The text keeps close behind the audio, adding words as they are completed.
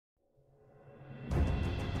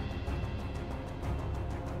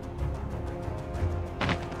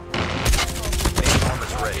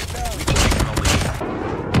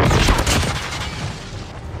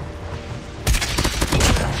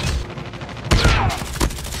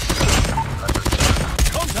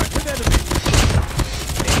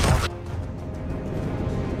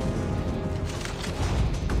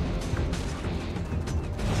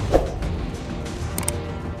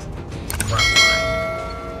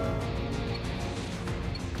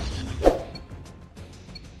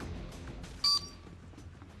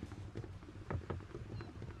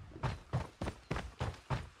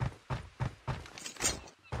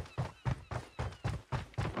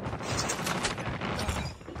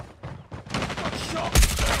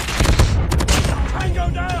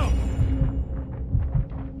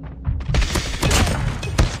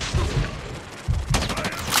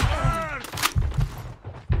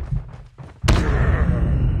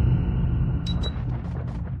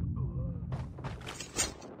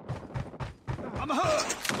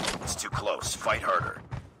close. Fight harder.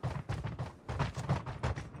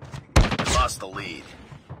 We lost the lead.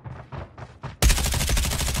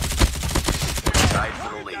 Tied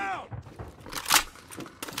for the lead.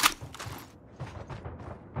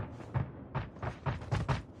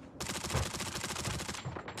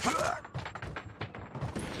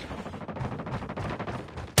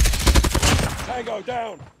 Tango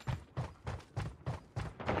down.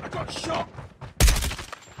 I got shot.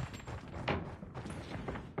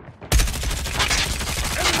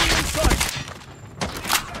 Enemy in sight.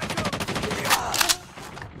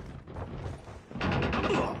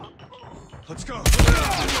 Let's go.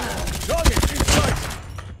 Target in sight.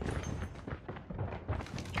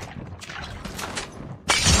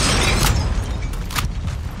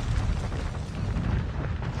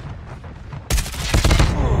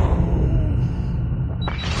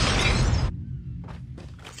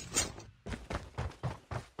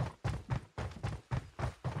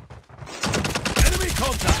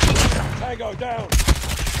 Contact! Tango down!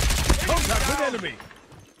 Contact with enemy!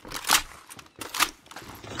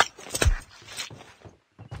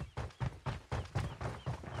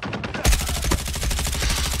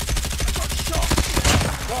 I got shot!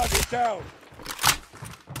 Target down!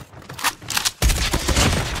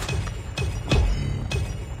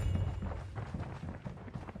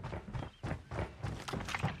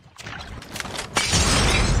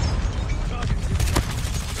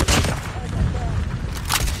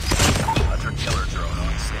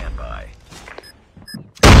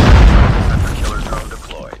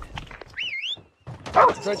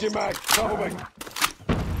 Changing mag, cover me.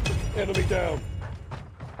 Enemy down.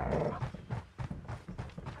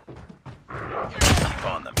 Keep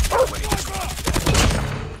on them. Wait.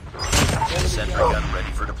 Sentry gun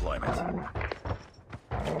ready for deployment.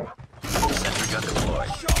 Sentry gun deployed.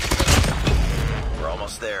 We're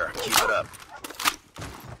almost there. Keep it up.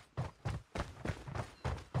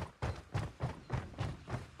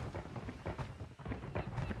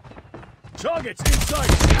 Targets in sight.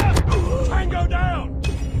 Tango down.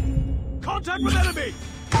 Contact with enemy!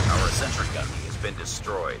 Our sentry gun has been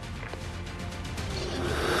destroyed.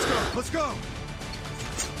 Let's go, let's go!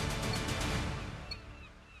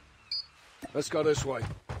 Let's go this way.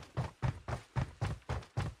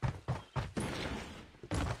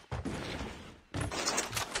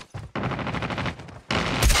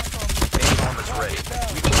 Napalm is ready.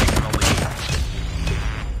 We can take the lead.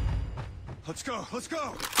 Let's go, let's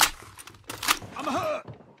go! I'm hurt!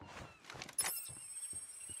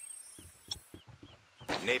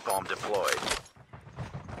 Napalm deployed.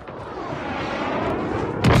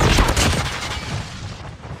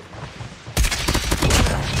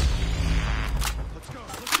 Let's go,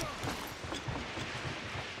 let's go.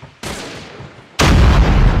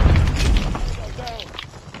 Down.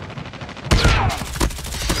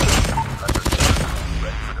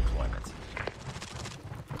 Ready for deployment.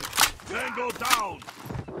 Tango down.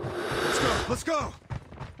 Let's go, let's go.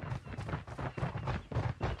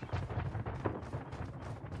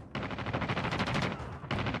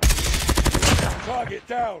 Target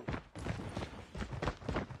down.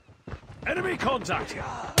 Enemy contact.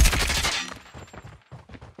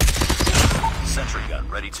 Sentry gun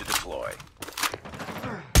ready to deploy.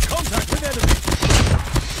 Contact with enemy.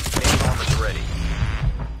 Napalm is ready.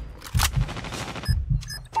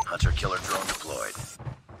 Hunter killer drone deployed.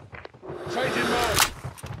 Changing mag.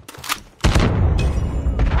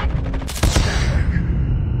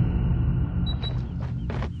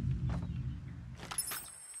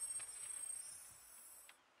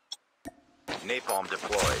 Napalm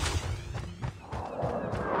deployed.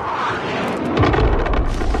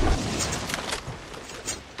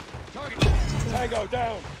 Tango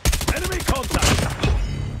down. Enemy contact.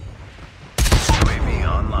 UAV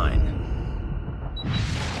online.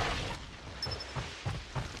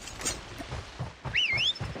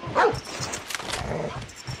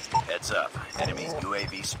 Heads up. Enemy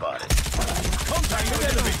UAV spotted. Contact with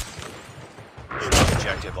enemy.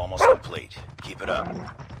 Objective almost complete. Keep it up.